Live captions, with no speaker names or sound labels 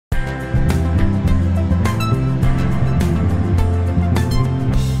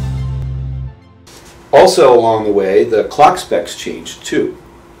Also along the way, the clock specs changed too.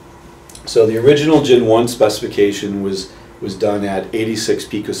 So the original Gen 1 specification was done at 86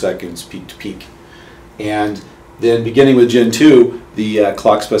 picoseconds peak to peak. And then beginning with Gen 2, the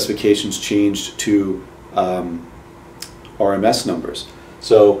clock specifications changed to RMS numbers.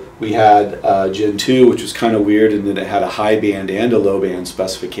 So we had Gen 2, which was kind of weird, and then it had a high band and a low band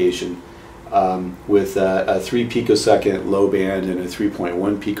specification with a 3 picosecond low band and a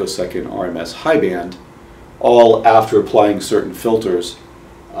 3.1 picosecond RMS high band, all after applying certain filters,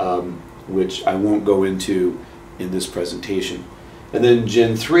 which I won't go into in this presentation. And then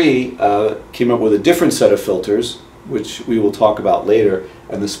Gen 3 came up with a different set of filters, which we will talk about later,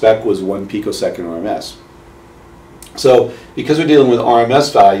 and the spec was 1 picosecond RMS. So because we're dealing with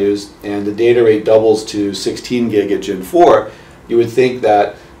RMS values and the data rate doubles to 16 gig at Gen 4, you would think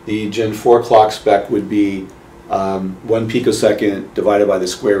that the Gen 4 clock spec would be 1 picosecond divided by the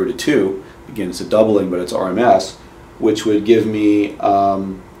square root of 2. Again, it's a doubling, but it's RMS, which would give me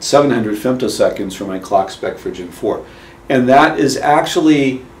 700 femtoseconds for my clock spec for Gen 4. And that is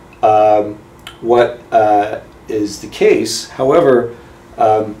actually what is the case. However,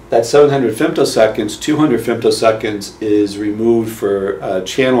 that 700 femtoseconds, 200 femtoseconds is removed for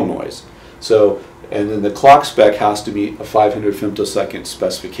channel noise. So, and then the clock spec has to meet a 500 femtosecond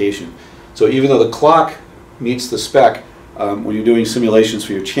specification. So even though the clock meets the spec, when you're doing simulations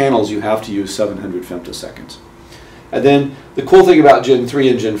for your channels, you have to use 700 femtoseconds. And then the cool thing about Gen 3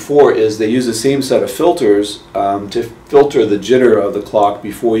 and Gen 4 is they use the same set of filters to filter the jitter of the clock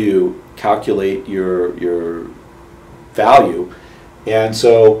before you calculate your value. And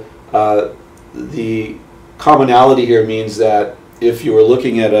so the commonality here means that if you were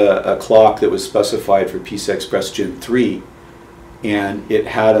looking at a clock that was specified for PCI Express Gen 3 and it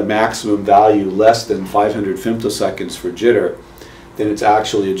had a maximum value less than 500 femtoseconds for jitter, then it's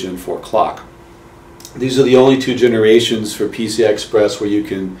actually a Gen 4 clock. These are the only two generations for PCI Express where you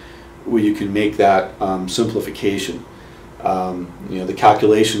can make that simplification. The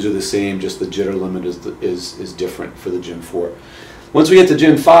calculations are the same, just the jitter limit is different for the Gen 4. Once we get to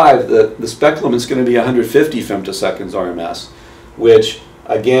Gen 5, the spec limit is going to be 150 femtoseconds RMS, which,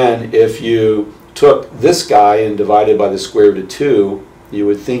 again, if you took this guy and divided by the square root of 2, you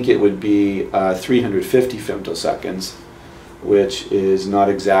would think it would be 350 femtoseconds, which is not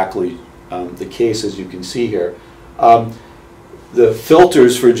exactly the case, as you can see here. The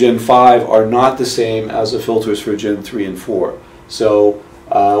filters for Gen 5 are not the same as the filters for Gen 3 and 4. So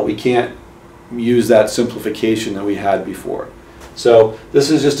we can't use that simplification that we had before. So this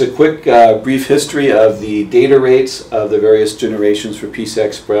is just a quick brief history of the data rates of the various generations for PCI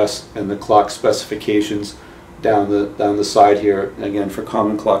Express and the clock specifications down the side here, again for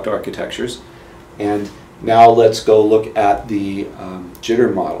common clocked architectures. And now let's go look at the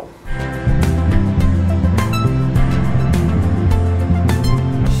jitter model.